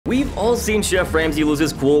We've all seen Chef Ramsay lose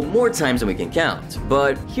his cool more times than we can count,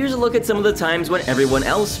 but here's a look at some of the times when everyone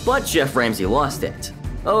else but Chef Ramsay lost it.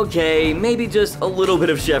 Okay, maybe just a little bit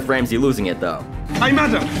of Chef Ramsay losing it though. Hey,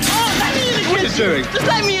 madam! Oh, let me in the kitchen! What are you doing? Just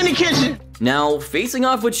let me in the kitchen! Now, facing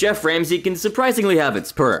off with Chef Ramsay can surprisingly have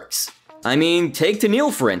its perks. I mean, take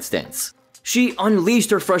Tennille for instance. She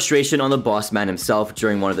unleashed her frustration on the boss man himself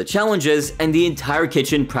during one of the challenges, and the entire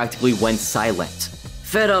kitchen practically went silent.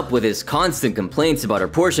 Fed up with his constant complaints about her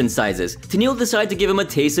portion sizes, Tennille decided to give him a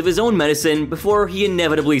taste of his own medicine before he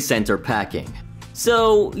inevitably sent her packing.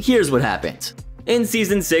 So, here's what happened. In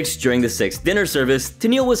Season 6, during the 6th dinner service,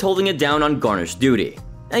 Tennille was holding it down on garnish duty.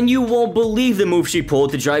 And you won't believe the move she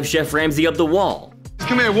pulled to drive Chef Ramsay up the wall.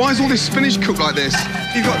 Come here, why is all this spinach cooked like this?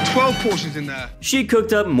 You've got 12 portions in there. She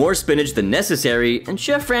cooked up more spinach than necessary, and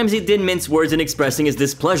Chef Ramsay didn't mince words in expressing his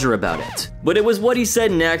displeasure about it. But it was what he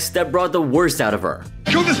said next that brought the worst out of her.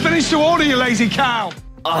 Cook the spinach to order, you lazy cow!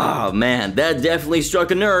 Oh man, that definitely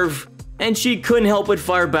struck a nerve. And she couldn't help but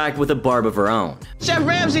fire back with a barb of her own. Chef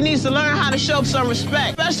Ramsay needs to learn how to show some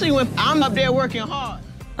respect, especially when I'm up there working hard.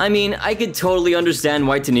 I mean, I could totally understand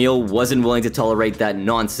why Tennille wasn't willing to tolerate that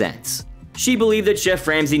nonsense. She believed that Chef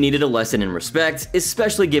Ramsay needed a lesson in respect,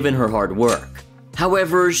 especially given her hard work.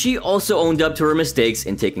 However, she also owned up to her mistakes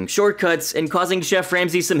in taking shortcuts and causing Chef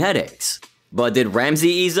Ramsay some headaches. But did Ramsay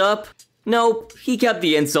ease up? Nope, he kept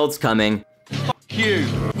the insults coming. Fuck you.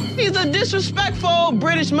 He's a disrespectful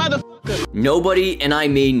British motherfucker. Nobody, and I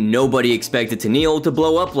mean nobody, expected Tennille to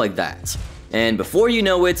blow up like that. And before you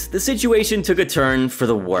know it, the situation took a turn for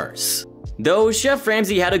the worse. Though Chef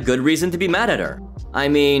Ramsay had a good reason to be mad at her. I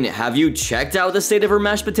mean, have you checked out the state of her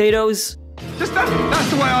mashed potatoes? Just that's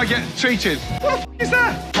the way I get treated. What the f is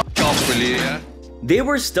that? Fuck off, will you, yeah? They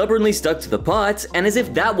were stubbornly stuck to the pot, and as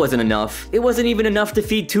if that wasn't enough, it wasn't even enough to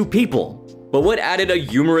feed 2 people. But what added a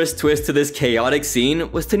humorous twist to this chaotic scene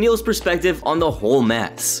was Tennille's perspective on the whole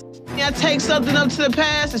mess. Yeah, take something up to the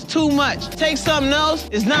past, it's too much. Take something else,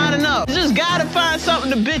 it's not enough. You just gotta find something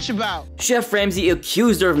to bitch about. Chef Ramsay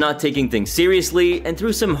accused her of not taking things seriously and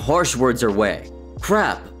threw some harsh words her way.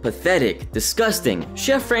 Crap, pathetic, disgusting,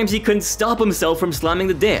 Chef Ramsay couldn't stop himself from slamming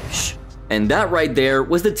the dish. And that right there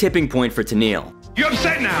was the tipping point for Tennille. You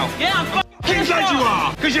upset now? Yeah, I'm fucking Seems like you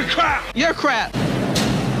are, because you're crap. You're crap.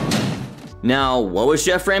 Now, what was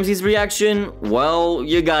Chef Ramsay's reaction? Well,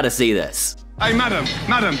 you gotta see this. Hey, madam,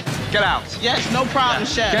 get out. Yes, no problem,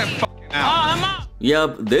 Chef. Get fucking Oh, out. I'm out.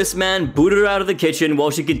 Yup, this man booted her out of the kitchen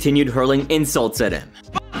while she continued hurling insults at him.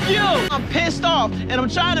 You! I'm pissed off, and I'm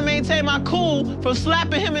trying to maintain my cool from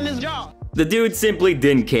slapping him in his jaw. The dude simply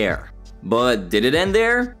didn't care. But did it end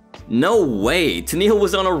there? No way, Tennille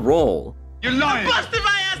was on a roll. You're lying. Busting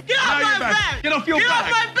my ass! Get off my back! Get off your Get back.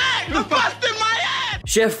 off my back! You're busting my ass!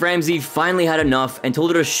 Chef Ramsay finally had enough and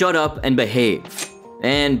told her to shut up and behave.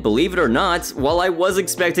 And believe it or not, while I was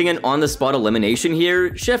expecting an on-the-spot elimination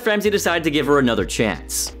here, Chef Ramsay decided to give her another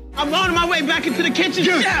chance. I'm on my way back into the kitchen,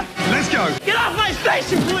 Chef! Let's go. Get off my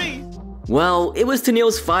station, please! Well, it was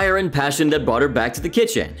Tennille's fire and passion that brought her back to the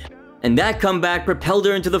kitchen. And that comeback propelled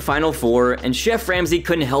her into the Final Four, and Chef Ramsay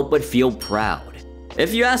couldn't help but feel proud.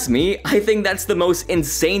 If you ask me, I think that's the most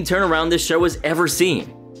insane turnaround this show has ever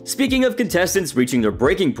seen. Speaking of contestants reaching their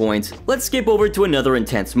breaking point, let's skip over to another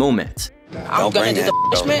intense moment. I'm gonna do the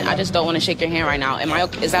punishment. I just don't want to shake your hand right now. Am I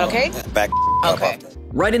okay? Is that okay? Back Okay.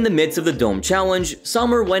 Right in the midst of the Dome Challenge,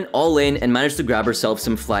 Summer went all in and managed to grab herself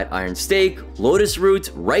some flat iron steak, lotus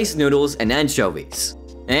root, rice noodles, and anchovies.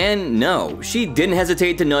 And no, she didn't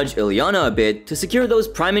hesitate to nudge Ileana a bit to secure those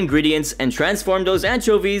prime ingredients and transform those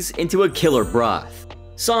anchovies into a killer broth.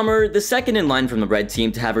 Summer, the second in line from the red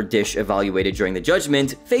team to have her dish evaluated during the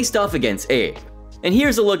judgment, faced off against Abe. And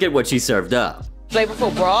here's a look at what she served up.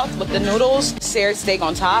 Flavorful broth with the noodles, seared steak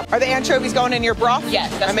on top. Are the anchovies going in your broth?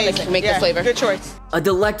 Yes, that's amazing. what make the flavor. Good choice. A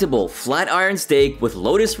delectable flat iron steak with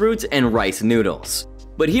lotus roots and rice noodles.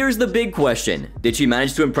 But here's the big question, did she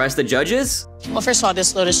manage to impress the judges? Well, first of all,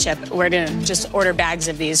 this lotus chip, we're gonna just order bags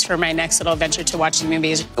of these for my next little adventure to watching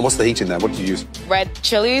movies. And what's the heat in that? What do you use? Red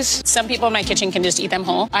chilies. Some people in my kitchen can just eat them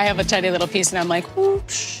whole. I have a tiny little piece and I'm like,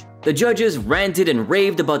 whoosh. The judges ranted and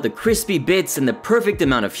raved about the crispy bits and the perfect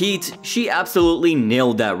amount of heat. She absolutely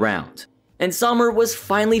nailed that round. And Summer was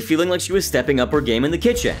finally feeling like she was stepping up her game in the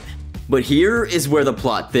kitchen. But here is where the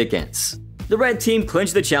plot thickens. The red team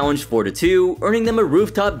clinched the challenge 4-2, earning them a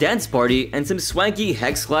rooftop dance party and some swanky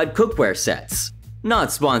hex-clad cookware sets.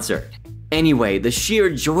 Not sponsored. Anyway, the sheer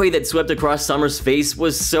joy that swept across Summer's face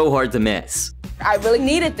was so hard to miss. I really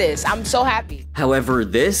needed this. I'm so happy. However,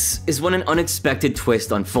 this is when an unexpected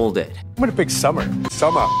twist unfolded. I'm gonna pick Summer.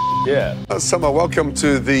 Summer. Yeah. Summer, welcome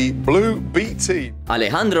to the Blue B team.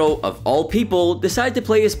 Alejandro, of all people, decided to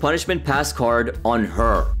play his punishment pass card on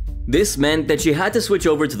her. This meant that she had to switch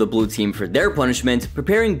over to the blue team for their punishment,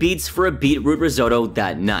 preparing beets for a beetroot risotto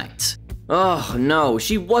that night. Oh no,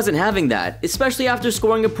 she wasn't having that, especially after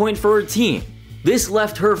scoring a point for her team. This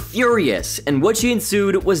left her furious, and what she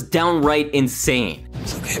ensued was downright insane.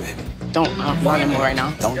 It's okay, baby. I'm not in the mood right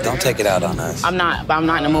now. Don't take it out on us. I'm not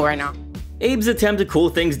in the mood right now. Abe's attempt to cool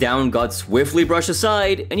things down got swiftly brushed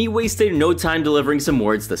aside, and he wasted no time delivering some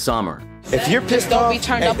words to Summer. If you're pissed don't off, be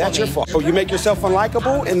turned up that's on your me. fault. Oh, you make yourself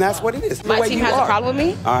unlikable, and that's what it is. My team has a problem with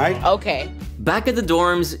me? All right. Okay. Back at the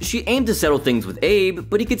dorms, she aimed to settle things with Abe,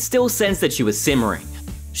 but he could still sense that she was simmering.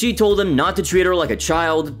 She told him not to treat her like a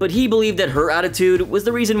child, but he believed that her attitude was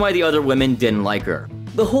the reason why the other women didn't like her.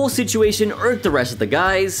 The whole situation irked the rest of the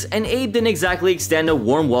guys, and Abe didn't exactly extend a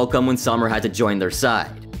warm welcome when Summer had to join their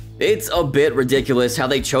side. It's a bit ridiculous how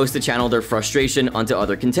they chose to channel their frustration onto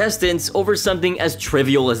other contestants over something as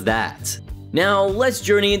trivial as that. Now, let's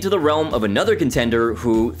journey into the realm of another contender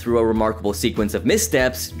who, through a remarkable sequence of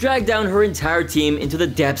missteps, dragged down her entire team into the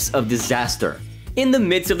depths of disaster. In the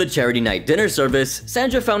midst of the charity night dinner service,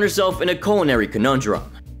 Sandra found herself in a culinary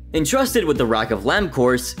conundrum. Entrusted with the rack of lamb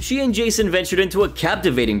course, she and Jason ventured into a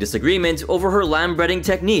captivating disagreement over her lamb breading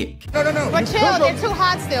technique. No. But chill, they're too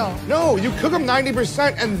hot still. No, you cook them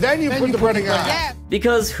 90% and then you put the breading on. Yeah.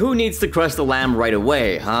 Because who needs to crust the lamb right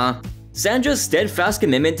away, huh? Sandra's steadfast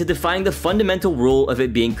commitment to defying the fundamental rule of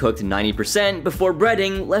it being cooked 90% before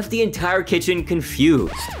breading left the entire kitchen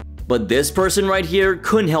confused. But this person right here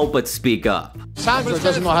couldn't help but speak up. Sandra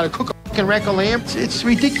doesn't know how to cook a fucking rack of lamb. It's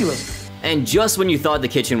ridiculous. And just when you thought the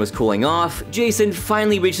kitchen was cooling off, Jason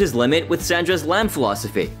finally reached his limit with Sandra's lamb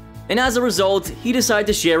philosophy. And as a result, he decided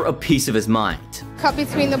to share a piece of his mind. Cut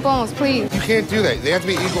between the bones, please. You can't do that. They have to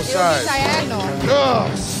be equal size. Diagonal.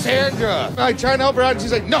 Oh, Sandra. I try to help her out and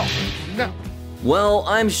she's like, no. Well,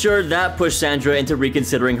 I'm sure that pushed Sandra into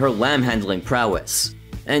reconsidering her lamb handling prowess.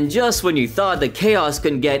 And just when you thought the chaos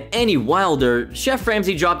couldn't get any wilder, Chef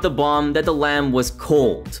Ramsay dropped the bomb that the lamb was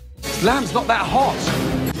cold. Lamb's not that hot.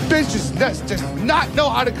 Bitch does not know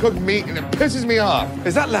how to cook meat and it pisses me off.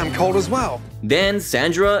 Is that lamb cold as well? Then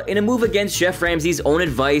Sandra, in a move against Chef Ramsay's own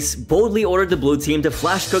advice, boldly ordered the blue team to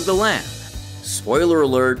flash cook the lamb. Spoiler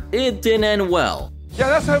alert, it didn't end well. Yeah,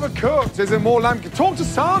 that's overcooked. Is there more lamb? Talk to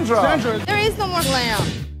Sandra. There is no more lamb.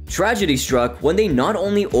 Tragedy struck when they not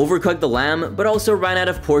only overcooked the lamb, but also ran out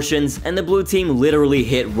of portions and the blue team literally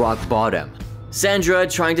hit rock bottom. Sandra,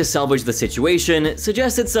 trying to salvage the situation,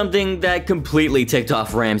 suggested something that completely ticked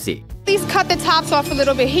off Ramsay. Please cut the tops off a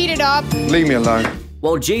little bit, heat it up. Leave me alone.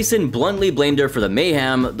 While Jason bluntly blamed her for the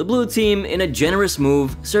mayhem, the blue team, in a generous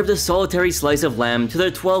move, served a solitary slice of lamb to their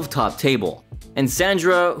 12-top table. And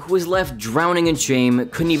Sandra, who was left drowning in shame,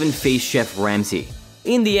 couldn't even face Chef Ramsay.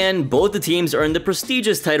 In the end, both the teams earned the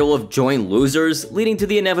prestigious title of joint losers, leading to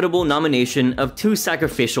the inevitable nomination of 2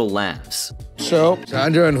 sacrificial lambs. So,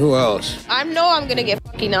 Sandra and who else? I know I'm gonna get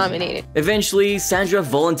fucking nominated. Eventually, Sandra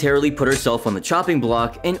voluntarily put herself on the chopping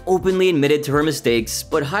block and openly admitted to her mistakes,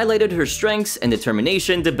 but highlighted her strengths and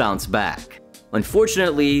determination to bounce back.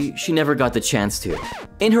 Unfortunately, she never got the chance to.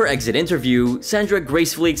 In her exit interview, Sandra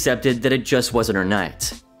gracefully accepted that it just wasn't her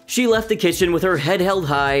night. She left the kitchen with her head held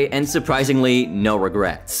high and, surprisingly, no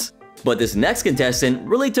regrets. But this next contestant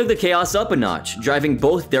really took the chaos up a notch, driving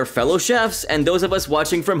both their fellow chefs and those of us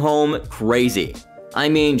watching from home crazy. I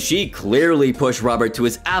mean, she clearly pushed Robert to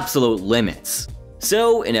his absolute limits.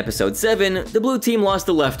 So, in episode 7, the blue team lost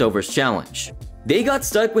the leftovers challenge. They got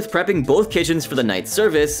stuck with prepping both kitchens for the night's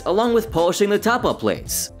service, along with polishing the top-up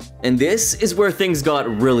plates. And this is where things got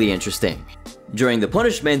really interesting. During the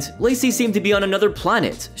punishment, Lacey seemed to be on another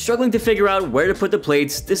planet, struggling to figure out where to put the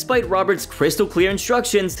plates despite Robert's crystal clear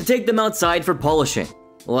instructions to take them outside for polishing.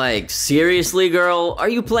 Like, seriously girl, are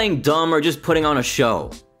you playing dumb or just putting on a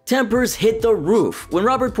show? Tempers hit the roof when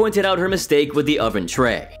Robert pointed out her mistake with the oven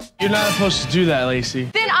tray. You're not supposed to do that, Lacey.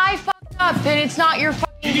 Then I fucked up, then it's not your fucking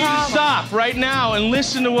problem. You need to stop right now and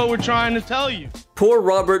listen to what we're trying to tell you. Poor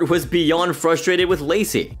Robert was beyond frustrated with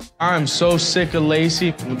Lacey. I'm so sick of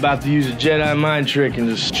Lacey. I'm about to use a Jedi mind trick and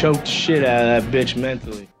just choke the shit out of that bitch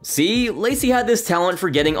mentally. See, Lacey had this talent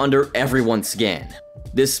for getting under everyone's skin.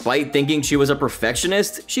 Despite thinking she was a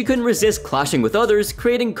perfectionist, she couldn't resist clashing with others,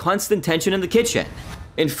 creating constant tension in the kitchen.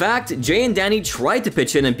 In fact, Jay and Danny tried to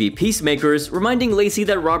pitch in and be peacemakers, reminding Lacey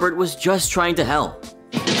that Robert was just trying to help.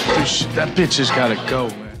 That bitch has gotta go,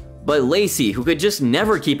 man. But Lacey, who could just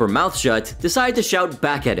never keep her mouth shut, decided to shout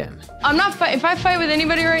back at him. I'm not if I fight with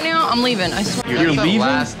anybody right now, I'm leaving, I swear. You're leaving?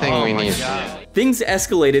 Last thing we need. Things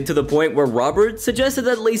escalated to the point where Robert suggested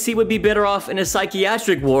that Lacey would be better off in a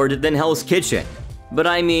psychiatric ward than Hell's Kitchen. But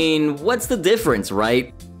I mean, what's the difference,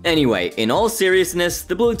 right? Anyway, in all seriousness,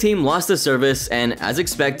 the blue team lost the service and, as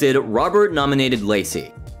expected, Robert nominated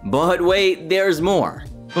Lacey. But wait, there's more.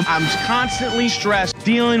 I'm constantly stressed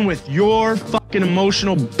dealing with your fucking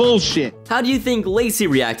emotional bullshit. How do you think Lacey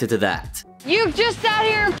reacted to that? You just sat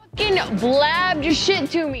here and fucking blabbed your shit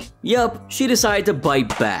to me. Yup, she decided to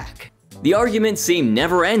bite back. The argument seemed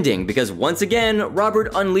never-ending because once again,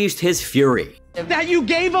 Robert unleashed his fury. That you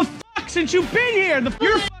gave a fuck since you've been here.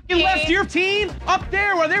 You're fucking left your team up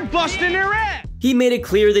there where they're busting their ass. He made it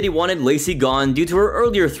clear that he wanted Lacey gone due to her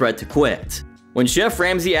earlier threat to quit. When Chef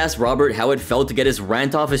Ramsay asked Robert how it felt to get his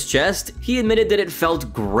rant off his chest, he admitted that it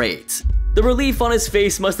felt great. The relief on his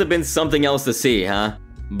face must have been something else to see, huh?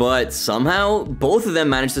 But somehow, both of them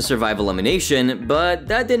managed to survive elimination, but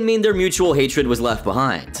that didn't mean their mutual hatred was left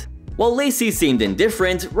behind. While Lacey seemed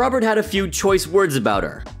indifferent, Robert had a few choice words about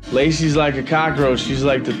her. Lacey's like a cockroach. She's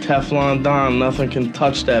like the Teflon Don. Nothing can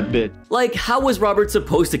touch that bitch. Like, how was Robert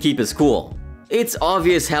supposed to keep his cool? It's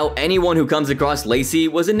obvious how anyone who comes across Lacey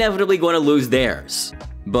was inevitably going to lose theirs.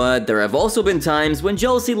 But there have also been times when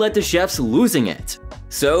jealousy led to chefs losing it.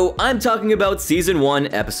 So I'm talking about Season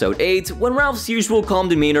 1, Episode 8, when Ralph's usual calm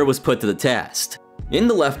demeanor was put to the test. In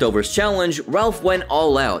the Leftovers Challenge, Ralph went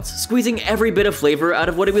all out, squeezing every bit of flavor out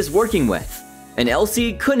of what he was working with. And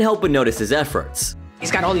Elsie couldn't help but notice his efforts. He's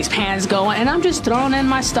got all these pans going, and I'm just throwing in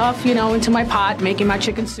my stuff, you know, into my pot, making my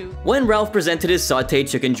chicken soup. When Ralph presented his sauteed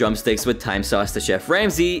chicken drumsticks with thyme sauce to Chef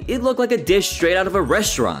Ramsay, it looked like a dish straight out of a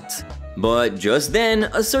restaurant. But just then,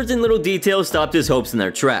 a certain little detail stopped his hopes in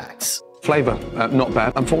their tracks. Flavor, not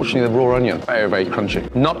bad. Unfortunately, the raw onion, very, very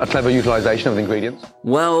crunchy. Not a clever utilization of the ingredients.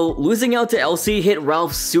 Well, losing out to Elsie hit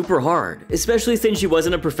Ralph super hard, especially since she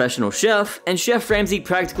wasn't a professional chef, and Chef Ramsay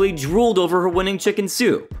practically drooled over her winning chicken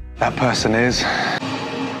soup. That person is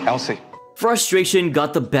Elsie. Frustration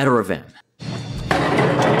got the better of him.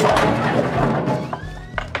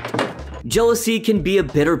 Jealousy can be a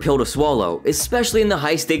bitter pill to swallow, especially in the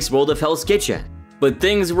high-stakes world of Hell's Kitchen. But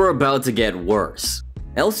things were about to get worse.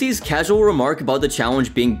 Elsie's casual remark about the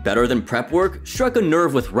challenge being better than prep work struck a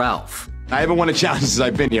nerve with Ralph. I haven't won a challenge since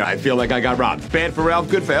I've been here. I feel like I got robbed. Bad for Ralph,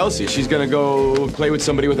 good for Elsie. She's gonna go play with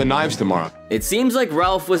somebody with the knives tomorrow. It seems like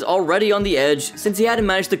Ralph was already on the edge since he hadn't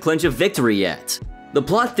managed to clinch a victory yet. The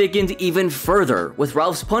plot thickened even further, with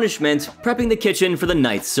Ralph's punishment prepping the kitchen for the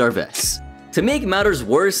night's service. To make matters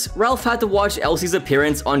worse, Ralph had to watch Elsie's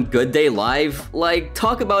appearance on Good Day Live. Like,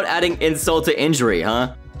 talk about adding insult to injury,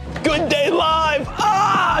 huh? Good Day Live!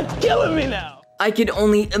 Ah, killing me now! I could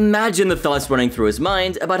only imagine the thoughts running through his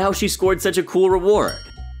mind about how she scored such a cool reward.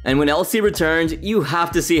 And when Elsie returned, you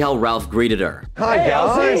have to see how Ralph greeted her. Hi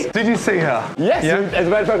guys! Did you see her? Yes, as a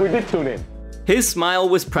matter of fact, we did tune in. His smile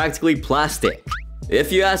was practically plastic.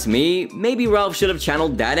 If you ask me, maybe Ralph should have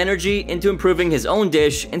channeled that energy into improving his own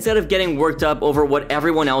dish instead of getting worked up over what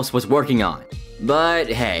everyone else was working on. But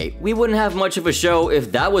hey, we wouldn't have much of a show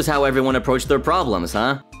if that was how everyone approached their problems,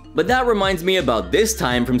 huh? But that reminds me about this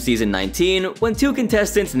time from Season 19, when two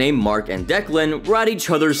contestants named Mark and Declan were at each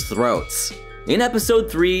other's throats. In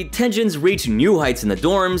Episode 3, tensions reached new heights in the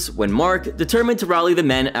dorms when Mark, determined to rally the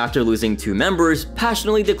men after losing 2 members,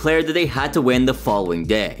 passionately declared that they had to win the following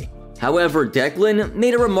day. However, Declan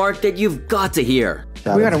made a remark that you've got to hear.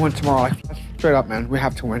 We gotta win tomorrow. Like, straight up, man. We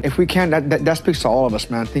have to win. If we can, that speaks to all of us,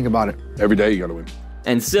 man. Think about it. Every day you gotta win.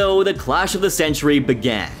 And so, the clash of the century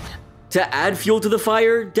began. To add fuel to the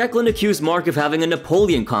fire, Declan accused Mark of having a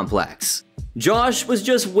Napoleon complex. Josh was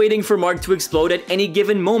just waiting for Mark to explode at any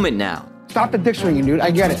given moment now. Stop the dick swinging, dude.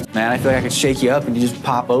 I get it. Man, I feel like I could shake you up and you just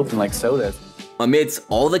pop open like soda. Amidst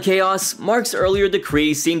all the chaos, Mark's earlier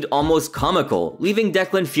decree seemed almost comical, leaving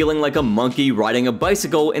Declan feeling like a monkey riding a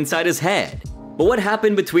bicycle inside his head. But what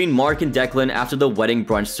happened between Mark and Declan after the wedding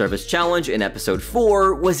brunch service challenge in Episode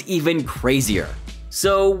 4 was even crazier.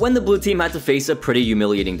 So when the blue team had to face a pretty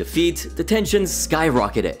humiliating defeat, the tensions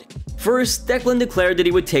skyrocketed. First, Declan declared that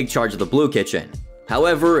he would take charge of the blue kitchen.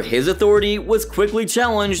 However, his authority was quickly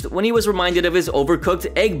challenged when he was reminded of his overcooked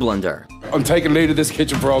egg blunder. I'm taking lead of this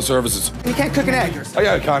kitchen for all services. You can't cook an egg. Oh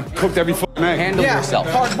yeah, I can. Cooked every fucking egg. Handle yourself.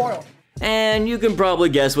 Hard boiled. And you can probably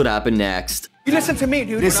guess what happened next. You listen to me,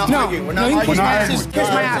 dude. We're not arguing. Kiss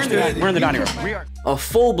my ass, dude. We're in the dining room. A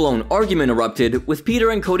full-blown argument erupted, with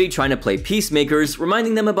Peter and Cody trying to play peacemakers,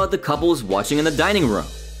 reminding them about the couples watching in the dining room.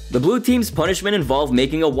 The blue team's punishment involved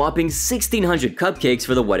making a whopping 1,600 cupcakes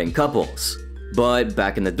for the wedding couples. But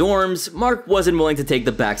back in the dorms, Mark wasn't willing to take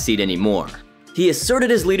the backseat anymore. He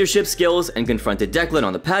asserted his leadership skills and confronted Declan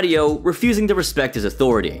on the patio, refusing to respect his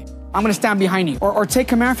authority. I'm gonna stand behind you. Or take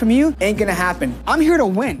command from you, ain't gonna happen. I'm here to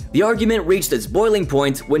win. The argument reached its boiling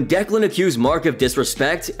point when Declan accused Mark of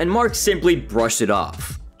disrespect, and Mark simply brushed it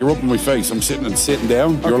off. You're up in my face. I'm sitting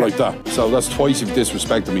down. You're like that. So that's twice you've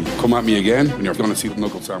disrespected me. Come at me again, and you're gonna see the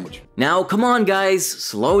knuckle sandwich. Now, come on, guys.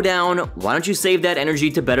 Slow down. Why don't you save that energy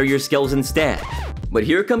to better your skills instead? But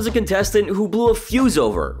here comes a contestant who blew a fuse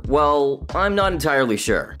over. Well, I'm not entirely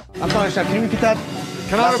sure. I'm sorry, Chef. Can you repeat that?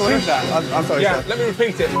 Can I repeat that? I'm sorry, Yeah, Chef. let me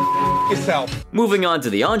repeat it. Yourself. Moving on to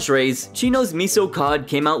the entrees, Chino's miso cod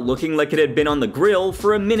came out looking like it had been on the grill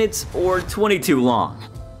for a minute or 20 too long.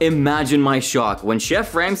 Imagine my shock when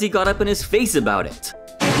Chef Ramsay got up in his face about it.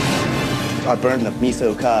 I burned the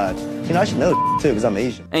miso cod. You know, I should know too, because I'm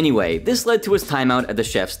Asian. Anyway, this led to his timeout at the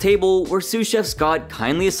chef's table, where sous chef Scott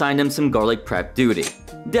kindly assigned him some garlic prep duty.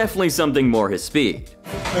 Definitely something more his speed.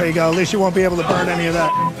 There you go, at least you won't be able to burn any of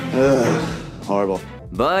that. Ugh, horrible.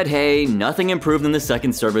 But hey, nothing improved in the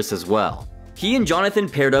second service as well. He and Jonathan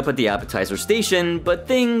paired up at the appetizer station, but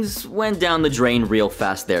things went down the drain real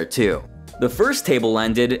fast there too. The first table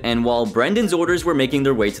ended, and while Brendan's orders were making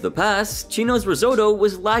their way to the pass, Chino's risotto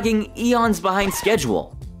was lagging eons behind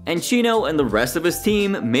schedule. And Chino and the rest of his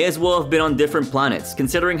team may as well have been on different planets,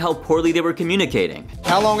 considering how poorly they were communicating.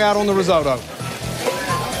 How long out on the risotto?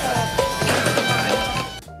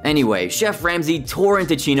 Anyway, Chef Ramsay tore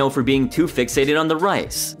into Chino for being too fixated on the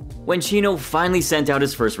rice. When Chino finally sent out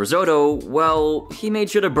his first risotto, well, he made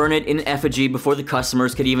sure to burn it in effigy before the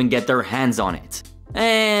customers could even get their hands on it.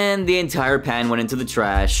 And the entire pan went into the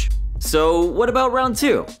trash. So what about round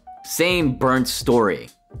 2? Same burnt story.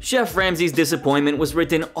 Chef Ramsay's disappointment was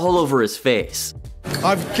written all over his face.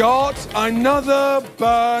 I've got another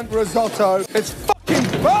burnt risotto. It's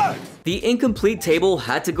fucking burnt! The incomplete table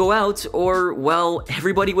had to go out, or, well,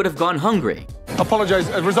 everybody would have gone hungry. Apologize,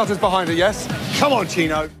 risotto's behind it, yes? Come on,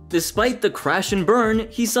 Chino. Despite the crash and burn,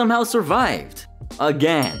 he somehow survived.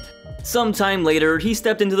 Again. Sometime later, he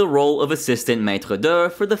stepped into the role of assistant maître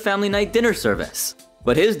d'œuvre for the family night dinner service.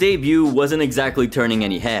 But his debut wasn't exactly turning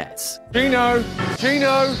any heads. Chino!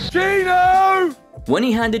 Chino! Chino! When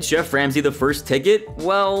he handed Chef Ramsay the first ticket,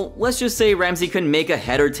 well, let's just say Ramsay couldn't make a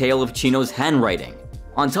head or tail of Chino's handwriting.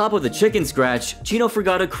 On top of the chicken scratch, Chino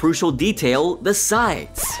forgot a crucial detail, the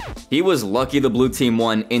sides. He was lucky the blue team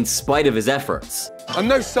won in spite of his efforts. And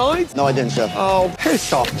no sides? No, I didn't, Chef. Oh,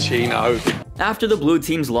 piss off, Chino. After the blue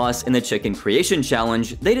team's loss in the chicken creation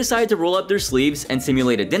challenge, they decided to roll up their sleeves and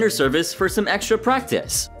simulate a dinner service for some extra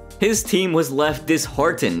practice. His team was left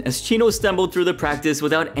disheartened as Chino stumbled through the practice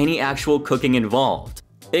without any actual cooking involved.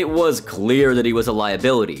 It was clear that he was a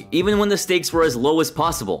liability, even when the stakes were as low as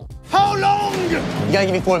possible. How long? You gotta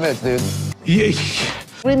give me 4 minutes, dude. Yeah.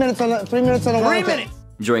 3 minutes on a 3 minutes on a 3 minutes.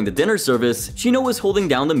 During the dinner service, Chino was holding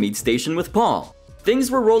down the meat station with Paul. Things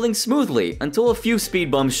were rolling smoothly until a few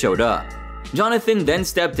speed bumps showed up. Jonathan then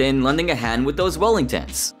stepped in, lending a hand with those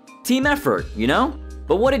Wellingtons. Team effort, you know?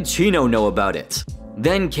 But what did Chino know about it?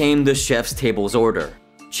 Then came the chef's table's order.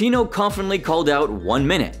 Chino confidently called out 1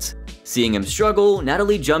 minute. Seeing him struggle,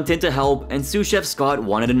 Natalie jumped in to help and sous chef Scott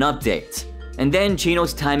wanted an update. And then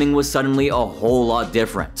Chino's timing was suddenly a whole lot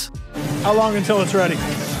different. How long until it's ready?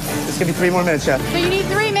 It's gonna be 3 more minutes, Chef. So you need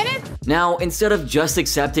 3 minutes? Now, instead of just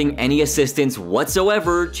accepting any assistance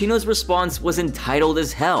whatsoever, Chino's response was entitled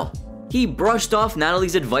as hell. He brushed off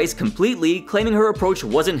Natalie's advice completely, claiming her approach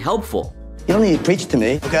wasn't helpful. You don't need to preach to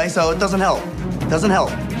me, okay? So it doesn't help. Doesn't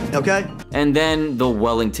help, okay? And then the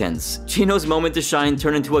Wellingtons. Chino's moment to shine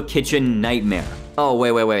turned into a kitchen nightmare. Oh,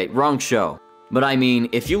 wait, wrong show. But I mean,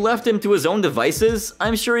 if you left him to his own devices,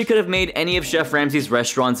 I'm sure he could have made any of Chef Ramsay's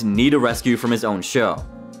restaurants need a rescue from his own show.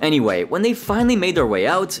 Anyway, when they finally made their way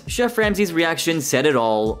out, Chef Ramsay's reaction said it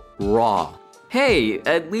all: raw. Hey,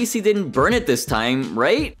 at least he didn't burn it this time,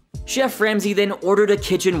 right? Chef Ramsay then ordered a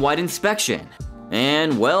kitchen-wide inspection.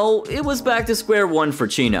 And well, it was back to square one for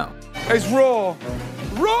Chino. It's raw.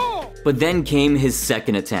 Raw! But then came his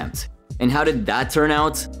second attempt. And how did that turn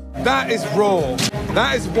out? That is raw.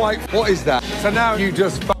 That is white. What is that? So now you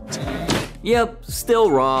just fucked. Yep,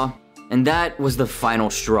 still raw. And that was the final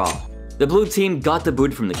straw. The blue team got the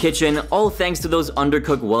boot from the kitchen, all thanks to those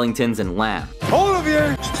undercooked Wellingtons and lamb. All of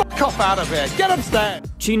you, fuck off out of here. Get upstairs.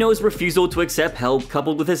 Chino's refusal to accept help,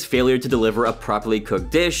 coupled with his failure to deliver a properly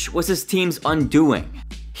cooked dish, was his team's undoing.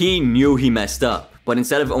 He knew he messed up, but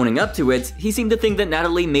instead of owning up to it, he seemed to think that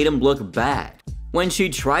Natalie made him look bad. When she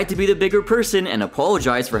tried to be the bigger person and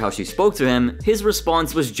apologize for how she spoke to him, his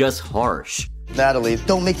response was just harsh. Natalie,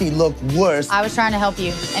 don't make me look worse. I was trying to help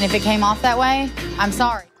you, and if it came off that way, I'm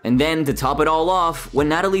sorry. And then, to top it all off, when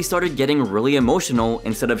Natalie started getting really emotional,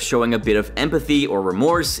 instead of showing a bit of empathy or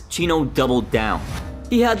remorse, Chino doubled down.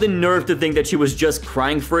 He had the nerve to think that she was just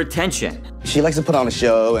crying for attention. She likes to put on a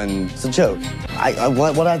show, and it's a joke.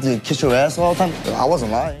 What I had to kiss your ass all the time? I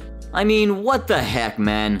wasn't lying. I mean, what the heck,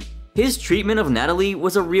 man? His treatment of Natalie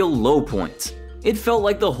was a real low point. It felt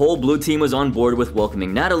like the whole blue team was on board with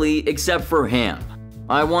welcoming Natalie except for him.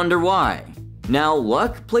 I wonder why. Now,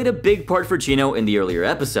 luck played a big part for Chino in the earlier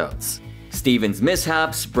episodes. Steven's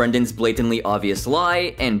mishaps, Brendan's blatantly obvious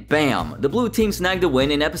lie, and bam, the blue team snagged a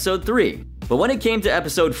win in episode 3. But when it came to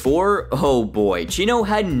episode 4, oh boy, Chino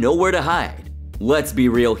had nowhere to hide. Let's be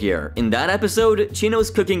real here, in that episode, Chino's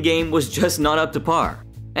cooking game was just not up to par.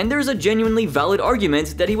 And there's a genuinely valid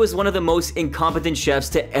argument that he was one of the most incompetent chefs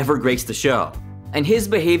to ever grace the show. And his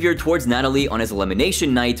behavior towards Natalie on his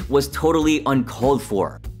elimination night was totally uncalled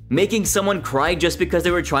for. Making someone cry just because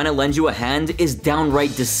they were trying to lend you a hand is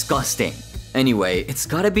downright disgusting. Anyway, it's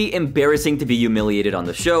gotta be embarrassing to be humiliated on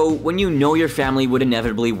the show when you know your family would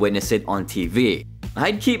inevitably witness it on TV.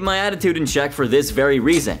 I'd keep my attitude in check for this very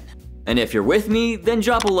reason. And if you're with me, then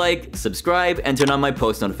drop a like, subscribe, and turn on my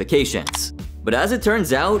post notifications. But as it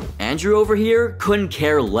turns out, Andrew over here couldn't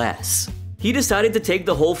care less. He decided to take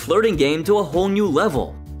the whole flirting game to a whole new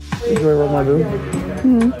level.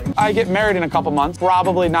 I get married in a couple months.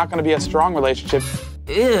 Probably not going to be a strong relationship.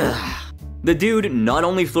 Ugh. The dude not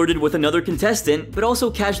only flirted with another contestant, but also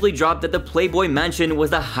casually dropped that the Playboy Mansion was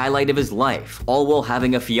the highlight of his life, all while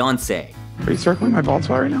having a fiancé. Are you circling my bald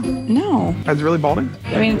spot right now? No. That's really balding?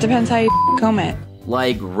 I mean, it depends how you comb it.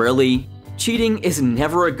 Like, really? Cheating is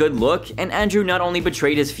never a good look, and Andrew not only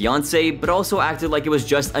betrayed his fiancé, but also acted like it was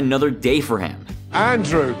just another day for him.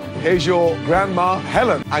 Andrew, here's your grandma,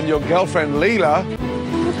 Helen, and your girlfriend, Leela.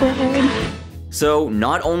 So,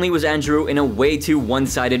 not only was Andrew in a way too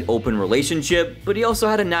one-sided open relationship, but he also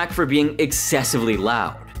had a knack for being excessively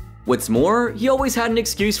loud. What's more, he always had an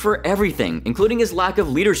excuse for everything, including his lack of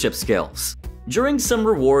leadership skills. During some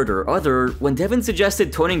reward or other, when Devin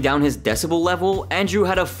suggested toning down his decibel level, Andrew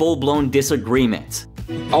had a full-blown disagreement.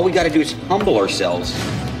 All we gotta do is humble ourselves,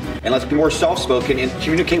 and let's be more soft-spoken and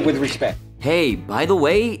communicate with respect. Hey, by the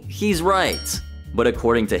way, he's right. But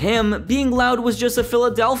according to him, being loud was just a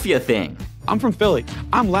Philadelphia thing. I'm from Philly.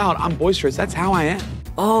 I'm loud, I'm boisterous, that's how I am.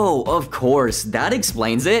 Oh, of course, that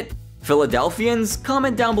explains it. Philadelphians,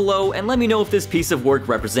 comment down below and let me know if this piece of work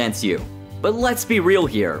represents you. But let's be real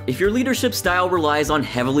here, if your leadership style relies on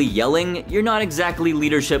heavily yelling, you're not exactly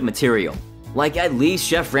leadership material. Like, at least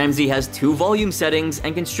Chef Ramsay has 2 volume settings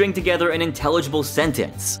and can string together an intelligible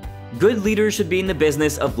sentence. Good leaders should be in the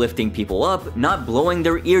business of lifting people up, not blowing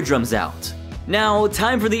their eardrums out. Now,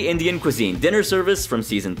 time for the Indian cuisine dinner service from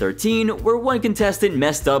season 13, where one contestant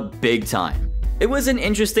messed up big time. It was an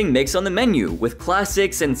interesting mix on the menu, with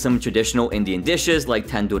classics and some traditional Indian dishes like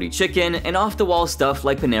tandoori chicken and off-the-wall stuff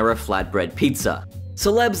like Panera flatbread pizza.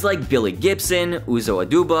 Celebs like Billy Gibson, Uzo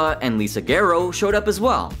Aduba, and Lisa Guerrero showed up as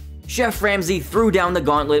well. Chef Ramsay threw down the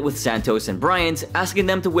gauntlet with Santos and Bryant, asking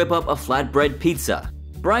them to whip up a flatbread pizza.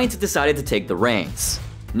 Bryant decided to take the reins.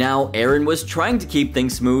 Now, Aaron was trying to keep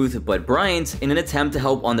things smooth, but Bryant, in an attempt to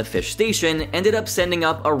help on the fish station, ended up sending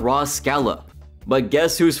up a raw scallop. But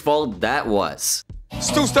guess whose fault that was?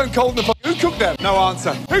 Still stone cold in the Who cooked them? No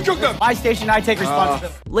answer. Who cooked them? My station, I take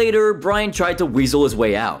responsibility. Later, Bryant tried to weasel his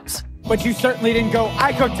way out. But you certainly didn't go,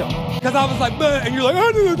 I cooked them. Because I was like, bleh, and you're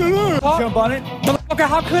like, Jump on it? Okay,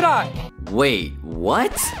 how could I? Wait,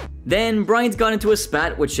 what? Then Bryant got into a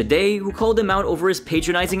spat with Shade, who called him out over his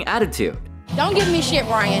patronizing attitude. Don't give me shit,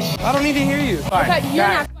 Ryan. I don't need to hear you. Because you're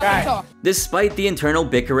not fucking talking. Despite the internal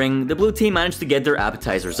bickering, the blue team managed to get their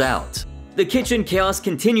appetizers out. The kitchen chaos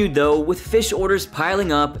continued though, with fish orders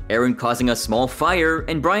piling up, Aaron causing a small fire,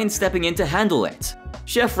 and Bryant stepping in to handle it.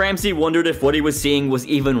 Chef Ramsay wondered if what he was seeing was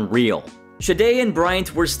even real. Shade and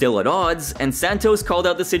Bryant were still at odds, and Santos called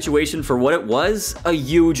out the situation for what it was, a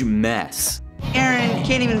huge mess. Aaron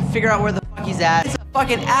can't even figure out where the fuck he's at. It's a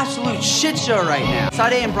fucking absolute shit show right now.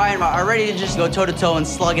 Sade and Bryant are ready to just go toe-to-toe and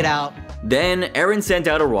slug it out. Then, Aaron sent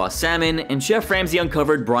out a raw salmon, and Chef Ramsay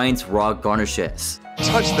uncovered Bryant's raw garnishes.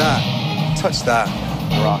 Touch that. Touch that,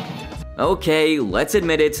 Rock. Okay, let's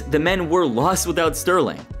admit it, the men were lost without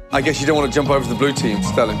Sterling. I guess you don't want to jump over to the blue team,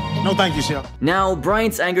 Sterling. No thank you, Chef. Now,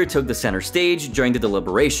 Bryant's anger took the center stage during the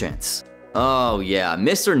deliberations. Oh yeah,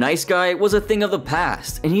 Mr. Nice Guy was a thing of the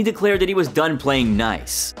past, and he declared that he was done playing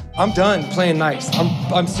nice. I'm done playing nice.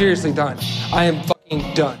 I'm seriously done. I am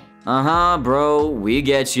fucking done. Uh-huh, bro, we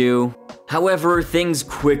get you. However, things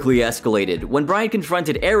quickly escalated when Bryant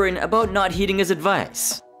confronted Aaron about not heeding his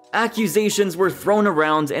advice. Accusations were thrown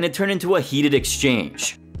around and it turned into a heated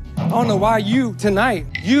exchange. don't know why you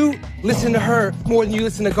listen to her more than you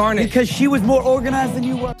listen to Garnet. Because she was more organized than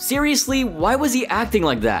you were. Seriously, why was he acting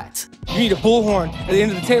like that? You need a bullhorn at the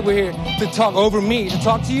end of the table here to talk over me, to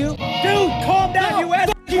talk to you. Dude, calm down, you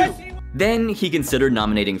ass. Then he considered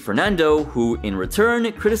nominating Fernando, who in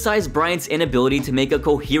return criticized Brian's inability to make a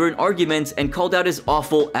coherent argument and called out his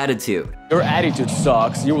awful attitude. Your attitude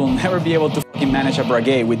sucks. You will never be able to fucking manage a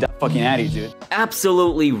brigade with that fucking attitude.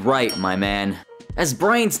 Absolutely right, my man. As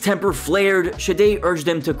Brian's temper flared, Shade urged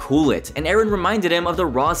him to cool it, and Aaron reminded him of the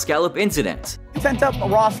raw scallop incident. Sent up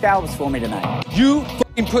raw scallops for me tonight. You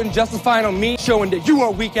fucking putting justifying on me, showing that you are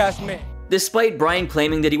a weak-ass man. Despite Brian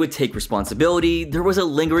claiming that he would take responsibility, there was a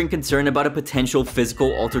lingering concern about a potential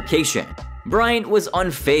physical altercation. Brian was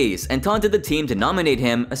unfazed and taunted the team to nominate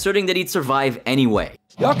him, asserting that he'd survive anyway.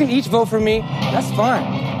 Y'all can each vote for me, that's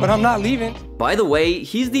fine, but I'm not leaving. By the way,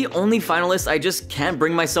 he's the only finalist I just can't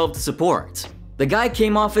bring myself to support. The guy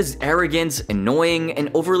came off as arrogant, annoying, and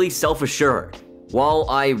overly self-assured. While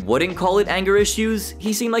I wouldn't call it anger issues,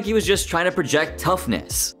 he seemed like he was just trying to project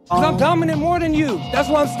toughness. Cause I'm dominant more than you. That's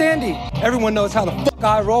why I'm standing. Everyone knows how the fuck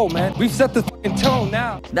I roll, man. We've set the fucking tone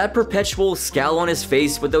now. That perpetual scowl on his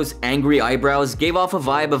face with those angry eyebrows gave off a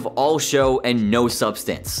vibe of all show and no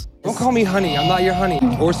substance. Don't call me honey. I'm not your honey.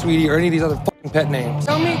 Or sweetie or any of these other fucking pet names.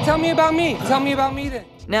 Tell me about me. Tell me about me then.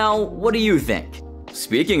 Now, what do you think?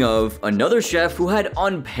 Speaking of, another chef who had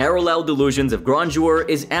unparalleled delusions of grandeur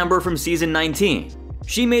is Amber from season 19.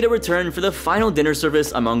 She made a return for the final dinner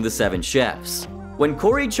service among the 7 chefs. When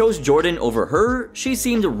Corey chose Jordan over her, she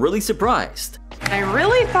seemed really surprised. I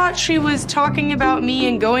really thought she was talking about me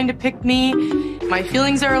and going to pick me. My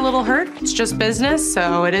feelings are a little hurt. It's just business,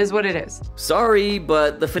 so it is what it is. Sorry,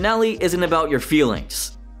 but the finale isn't about your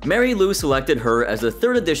feelings. Mary Lou selected her as the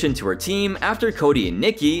 3rd addition to her team after Cody and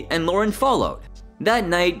Nikki, and Lauren followed. That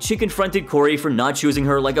night, she confronted Corey for not choosing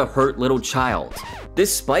her like a hurt little child.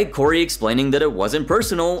 Despite Corey explaining that it wasn't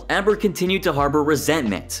personal, Amber continued to harbor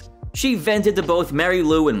resentment. She vented to both Mary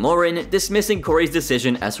Lou and Lauren, dismissing Corey's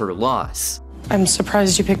decision as her loss. I'm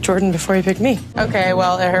surprised you picked Jordan before you picked me. Okay,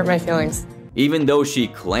 well, it hurt my feelings. Even though she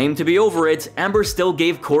claimed to be over it, Amber still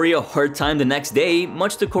gave Corey a hard time the next day,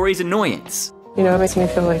 much to Corey's annoyance. You know, it makes me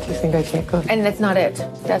feel like you think I can't cook. And that's not it.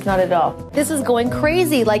 That's not at all. This is going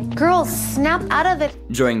crazy. Like, girls, snap out of it.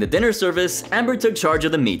 During the dinner service, Amber took charge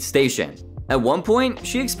of the meat station. At one point,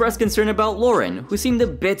 she expressed concern about Lauren, who seemed a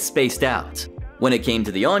bit spaced out. When it came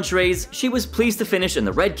to the entrees, she was pleased to finish in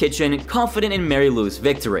the red kitchen, confident in Mary Lou's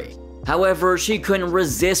victory. However, she couldn't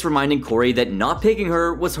resist reminding Corey that not picking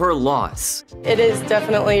her was her loss. It is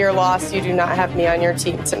definitely your loss. You do not have me on your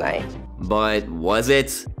team tonight. But was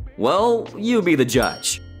it? Well, you be the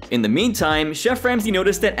judge. In the meantime, Chef Ramsay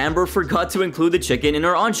noticed that Amber forgot to include the chicken in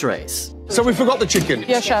her entrees. So we forgot the chicken?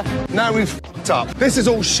 Yes, chef. Now we've f***ed up. This is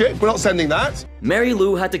all shit. We're not sending that. Mary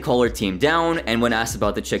Lou had to call her team down, and when asked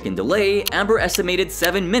about the chicken delay, Amber estimated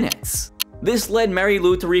 7 minutes. This led Mary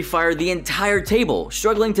Lou to refire the entire table,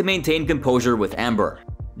 struggling to maintain composure with Amber.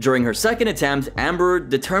 During her second attempt, Amber,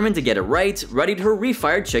 determined to get it right, readied her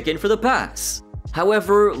refired chicken for the pass.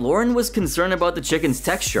 However, Lauren was concerned about the chicken's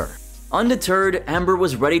texture. Undeterred, Amber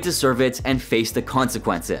was ready to serve it and face the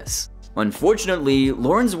consequences. Unfortunately,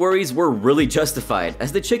 Lauren's worries were really justified,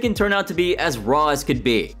 as the chicken turned out to be as raw as could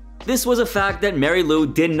be. This was a fact that Mary Lou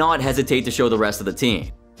did not hesitate to show the rest of the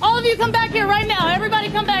team. All of you come back here right now. Everybody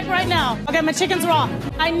come back right now. Okay, my chicken's raw.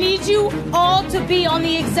 I need you all to be on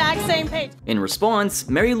the exact same page. In response,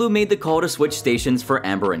 Mary Lou made the call to switch stations for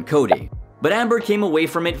Amber and Cody. But Amber came away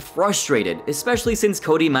from it frustrated, especially since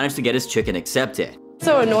Cody managed to get his chicken accepted.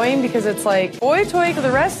 So annoying because it's like, boy toy to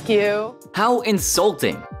the rescue. How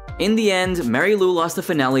insulting. In the end, Mary Lou lost the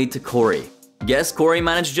finale to Corey. Guess Corey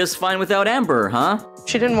managed just fine without Amber, huh?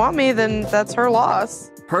 She didn't want me, then that's her loss.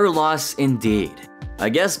 Her loss indeed. I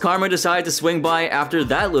guess karma decided to swing by after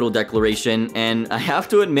that little declaration, and I have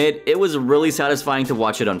to admit, it was really satisfying to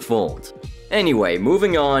watch it unfold. Anyway,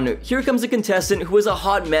 moving on, here comes a contestant who was a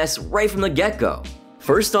hot mess right from the get-go.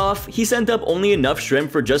 First off, he sent up only enough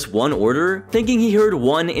shrimp for just one order, thinking he heard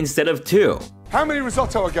 1 instead of 2. How many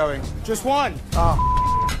risotto are going? Just 1.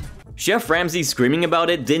 Chef Ramsay screaming about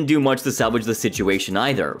it didn't do much to salvage the situation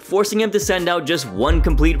either, forcing him to send out just 1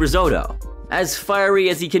 complete risotto. As fiery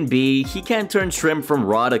as he can be, he can't turn shrimp from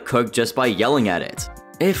raw to cooked just by yelling at it.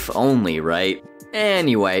 If only, right?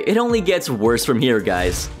 Anyway, it only gets worse from here,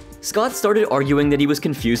 guys. Scott started arguing that he was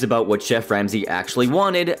confused about what Chef Ramsay actually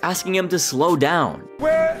wanted, asking him to slow down.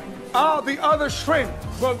 Where are the other shrimp?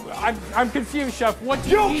 Well, I'm confused, Chef. What do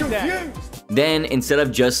you need then? Confused? Then, instead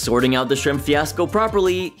of just sorting out the shrimp fiasco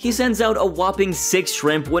properly, he sends out a whopping 6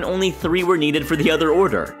 shrimp when only 3 were needed for the other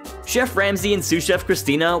order. Chef Ramsay and sous chef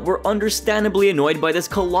Christina were understandably annoyed by this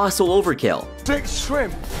colossal overkill. 6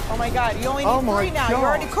 shrimp. Oh my god, you only need 3 now. You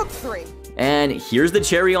already cooked 3. And here's the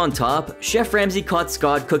cherry on top, Chef Ramsay caught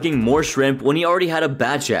Scott cooking more shrimp when he already had a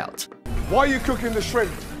batch out. Why are you cooking the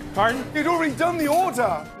shrimp? Pardon? You'd already done the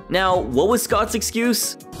order. Now, what was Scott's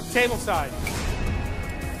excuse? Tableside.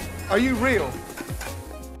 Are you real?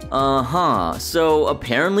 Uh-huh, so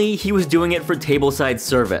apparently he was doing it for tableside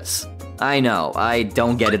service. I know, I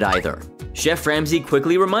don't get it either. Chef Ramsay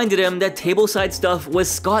quickly reminded him that tableside stuff was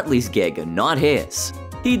Scottley's gig, not his.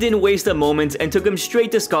 He didn't waste a moment and took him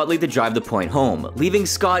straight to Scottley to drive the point home, leaving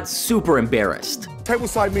Scott super embarrassed.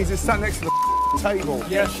 Tableside means it's sat next to the table.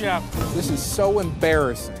 Yes, chef. This is so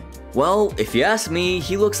embarrassing. Well, if you ask me,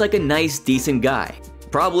 he looks like a nice, decent guy.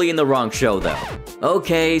 Probably in the wrong show though.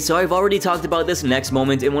 Okay, so I've already talked about this next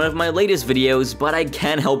moment in one of my latest videos, but I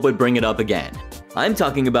can't help but bring it up again. I'm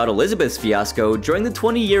talking about Elizabeth's fiasco during the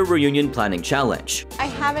 20-year reunion planning challenge. I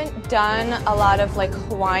haven't done a lot of like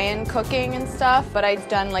Hawaiian cooking and stuff, but I've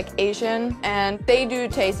done like Asian, and they do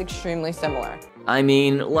taste extremely similar. I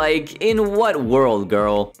mean, like, in what world,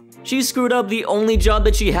 girl? She screwed up the only job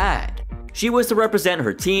that she had. She was to represent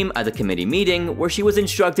her team at the committee meeting where she was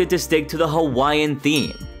instructed to stick to the Hawaiian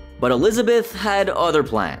theme. But Elizabeth had other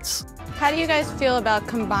plans. How do you guys feel about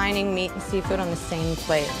combining meat and seafood on the same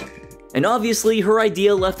plate? And obviously, her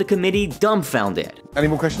idea left the committee dumbfounded. Any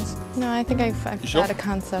more questions? No, I think I've got a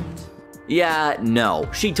concept. Yeah, no,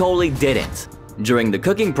 she totally didn't. During the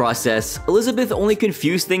cooking process, Elizabeth only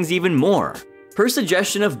confused things even more. Her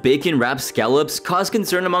suggestion of bacon-wrapped scallops caused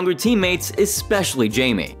concern among her teammates, especially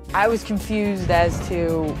Jamie. I was confused as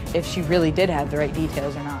to if she really did have the right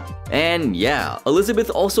details or not. And yeah, Elizabeth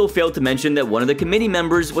also failed to mention that one of the committee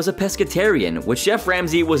members was a pescatarian, which Chef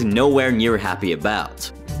Ramsay was nowhere near happy about.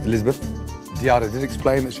 Elizabeth, Diada did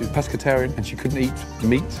explain that she was pescatarian and she couldn't eat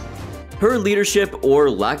meat. Her leadership, or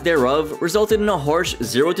lack thereof, resulted in a harsh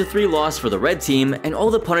 0-3 loss for the red team and all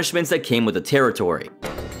the punishments that came with the territory.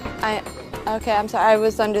 Okay, I'm sorry, I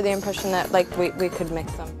was under the impression that like we could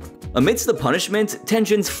mix them. Amidst the punishment,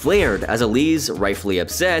 tensions flared as Elise, rightfully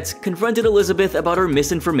upset, confronted Elizabeth about her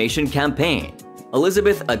misinformation campaign.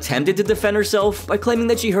 Elizabeth attempted to defend herself by claiming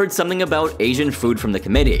that she heard something about Asian food from the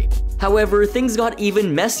committee. However, things got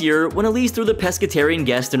even messier when Elise threw the pescatarian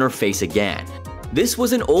guest in her face again. This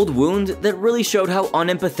was an old wound that really showed how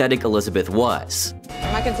unempathetic Elizabeth was.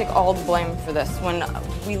 I'm not gonna take all the blame for this when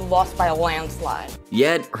we lost by a landslide.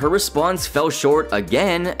 Yet, her response fell short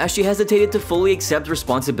again as she hesitated to fully accept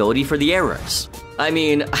responsibility for the errors. I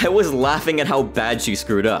mean, I was laughing at how bad she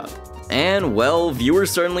screwed up. And well,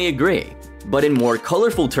 viewers certainly agree. But in more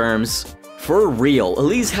colorful terms, for real,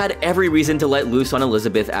 Elise had every reason to let loose on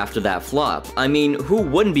Elizabeth after that flop. I mean, who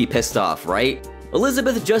wouldn't be pissed off, right?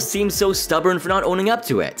 Elizabeth just seems so stubborn for not owning up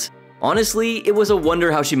to it. Honestly, it was a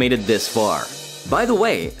wonder how she made it this far. By the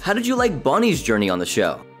way, how did you like Bonnie's journey on the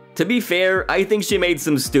show? To be fair, I think she made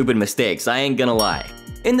some stupid mistakes, I ain't gonna lie.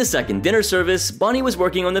 In the second dinner service, Bonnie was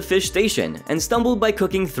working on the fish station and stumbled by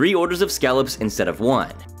cooking 3 orders of scallops instead of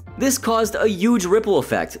 1. This caused a huge ripple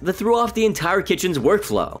effect that threw off the entire kitchen's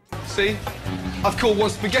workflow. See? I've called 1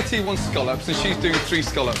 spaghetti, 1 scallops, and she's doing 3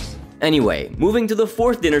 scallops. Anyway, moving to the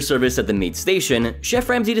 4th dinner service at the meat station, Chef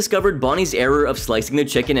Ramsay discovered Bonnie's error of slicing the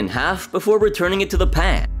chicken in half before returning it to the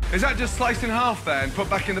pan. Is that just sliced in half there and put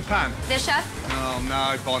back in the pan? Yes, chef. Oh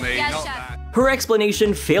no, Bonnie, Yes, not chef. that. Her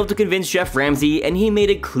explanation failed to convince Chef Ramsay, and he made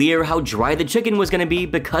it clear how dry the chicken was gonna be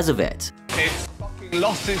because of it. It's fucking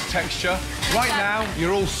lost its texture. Right now,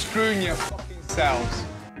 you're all screwing your fucking selves.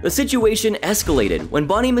 The situation escalated when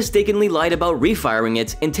Bonnie mistakenly lied about refiring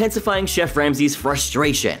it, intensifying Chef Ramsay's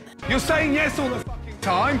frustration. You're saying yes all the fucking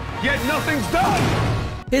time, yet nothing's done!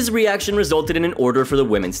 His reaction resulted in an order for the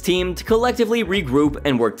women's team to collectively regroup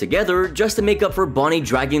and work together just to make up for Bonnie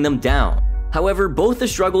dragging them down. However, both the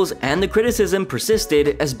struggles and the criticism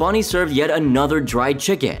persisted as Bonnie served yet another dried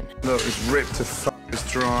chicken. Look, it's ripped to fuck, it's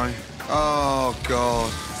dry. Oh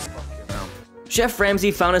god. Chef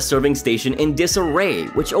Ramsay found a serving station in disarray,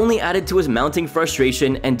 which only added to his mounting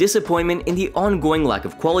frustration and disappointment in the ongoing lack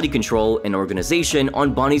of quality control and organization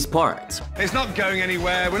on Bonnie's part. It's not going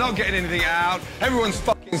anywhere, we're not getting anything out, everyone's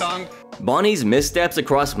fucking sunk. Bonnie's missteps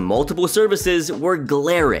across multiple services were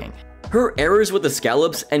glaring. Her errors with the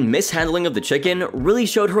scallops and mishandling of the chicken really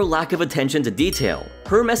showed her lack of attention to detail.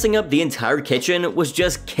 Her messing up the entire kitchen was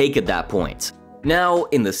just cake at that point. Now,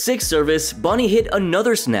 in the 6th service, Bonnie hit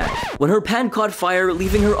another snag when her pan caught fire,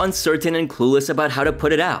 leaving her uncertain and clueless about how to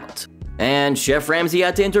put it out. And Chef Ramsay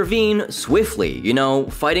had to intervene swiftly, you know,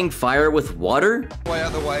 fighting fire with water. Way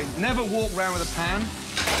out of the way. Never walk around with a pan.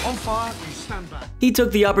 On fire, you stand back. He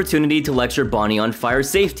took the opportunity to lecture Bonnie on fire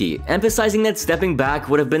safety, emphasizing that stepping back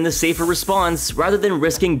would have been the safer response rather than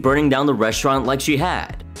risking burning down the restaurant like she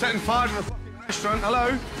had. Setting fire to the fucking restaurant,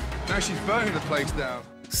 hello? Now she's burning the place down.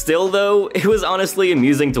 Still though, it was honestly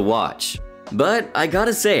amusing to watch. But I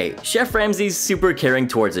gotta say, Chef Ramsay's super caring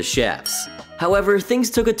towards his chefs. However, things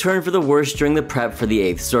took a turn for the worse during the prep for the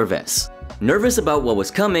 8th service. Nervous about what was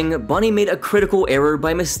coming, Bonnie made a critical error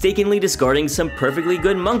by mistakenly discarding some perfectly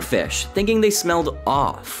good monkfish, thinking they smelled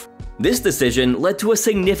off. This decision led to a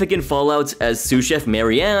significant fallout as sous chef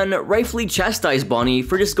Marianne rightfully chastised Bonnie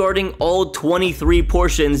for discarding all 23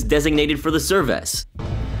 portions designated for the service.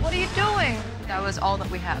 What are you doing? That was all that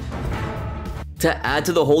we have. To add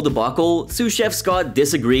to the whole debacle, sous chef Scott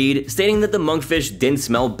disagreed, stating that the monkfish didn't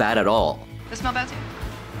smell bad at all. Does it smell bad too?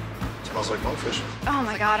 Smells like monkfish. Oh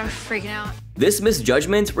my god, I'm freaking out. This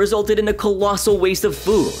misjudgment resulted in a colossal waste of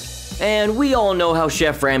food. And we all know how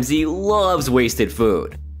Chef Ramsay loves wasted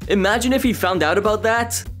food. Imagine if he found out about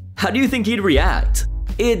that. How do you think he'd react?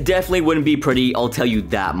 It definitely wouldn't be pretty, I'll tell you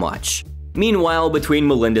that much. Meanwhile, between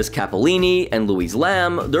Melinda's Cappellini and Louise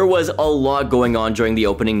Lamb, there was a lot going on during the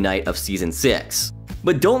opening night of Season 6.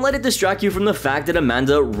 But don't let it distract you from the fact that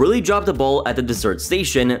Amanda really dropped the ball at the dessert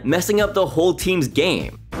station, messing up the whole team's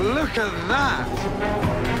game. Look at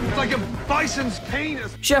that! It's like a bison's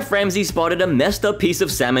penis! Chef Ramsay spotted a messed up piece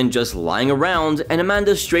of salmon just lying around, and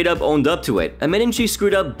Amanda straight up owned up to it, admitting she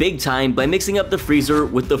screwed up big time by mixing up the freezer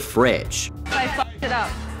with the fridge. I fucked it up.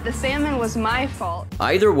 The salmon was my fault.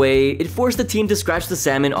 Either way, it forced the team to scratch the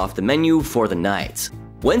salmon off the menu for the night.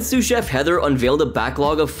 When sous chef Heather unveiled a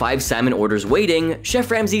backlog of 5 salmon orders waiting, Chef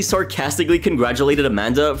Ramsay sarcastically congratulated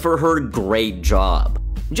Amanda for her great job.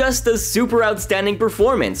 Just a super outstanding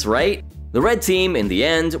performance, right? The red team, in the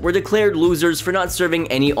end, were declared losers for not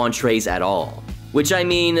serving any entrees at all. Which I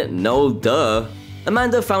mean, no duh.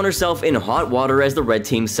 Amanda found herself in hot water as the red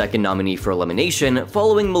team's second nominee for elimination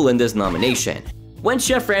following Melinda's nomination. When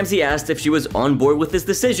Chef Ramsay asked if she was on board with this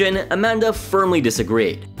decision, Amanda firmly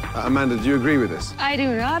disagreed. Amanda, do you agree with this? I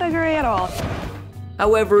do not agree at all.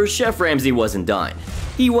 However, Chef Ramsay wasn't done.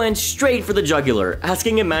 He went straight for the jugular,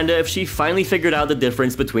 asking Amanda if she finally figured out the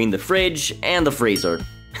difference between the fridge and the freezer.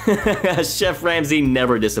 Chef Ramsay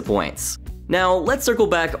never disappoints. Now, let's circle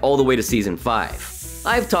back all the way to Season 5.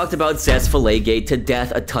 I've talked about Seth's Filetgate to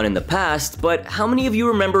death a ton in the past, but how many of you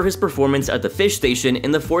remember his performance at the fish station in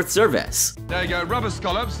the 4th service? There you go, rubber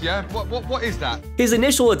scallops, yeah? What is that? His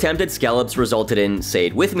initial attempt at scallops resulted in, say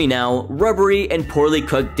it with me now, rubbery and poorly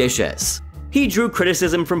cooked dishes. He drew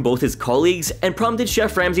criticism from both his colleagues and prompted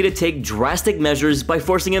Chef Ramsay to take drastic measures by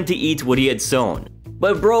forcing him to eat what he had sewn.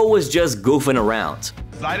 But bro was just goofing around.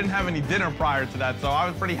 I didn't have any dinner prior to that, so I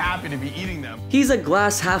was pretty happy to be eating them. He's a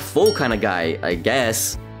glass half full kind of guy, I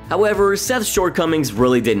guess. However, Seth's shortcomings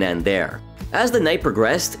really didn't end there. As the night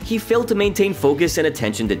progressed, he failed to maintain focus and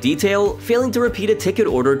attention to detail, failing to repeat a ticket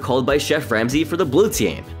order called by Chef Ramsay for the blue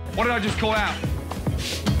team. What did I just call out?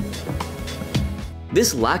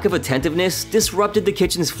 This lack of attentiveness disrupted the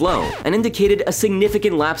kitchen's flow and indicated a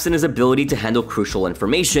significant lapse in his ability to handle crucial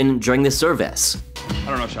information during the service. I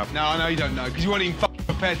don't know, Chef. No, I know you don't know, because you weren't even fucking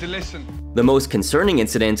prepared to listen. The most concerning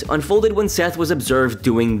incident unfolded when Seth was observed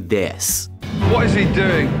doing this. What is he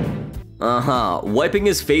doing? Wiping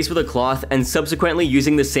his face with a cloth and subsequently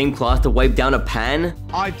using the same cloth to wipe down a pan?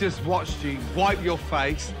 I just watched you wipe your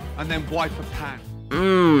face and then wipe a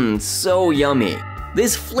pan. So yummy.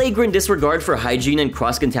 This flagrant disregard for hygiene and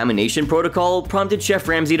cross-contamination protocol prompted Chef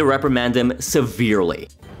Ramsay to reprimand him severely.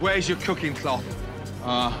 Where's your cooking cloth?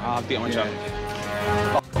 I'll have to get one, Chef.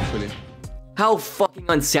 How fucking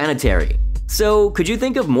unsanitary. So, could you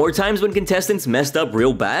think of more times when contestants messed up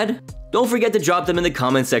real bad? Don't forget to drop them in the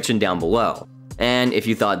comment section down below. And if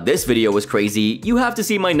you thought this video was crazy, you have to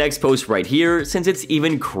see my next post right here since it's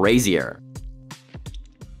even crazier.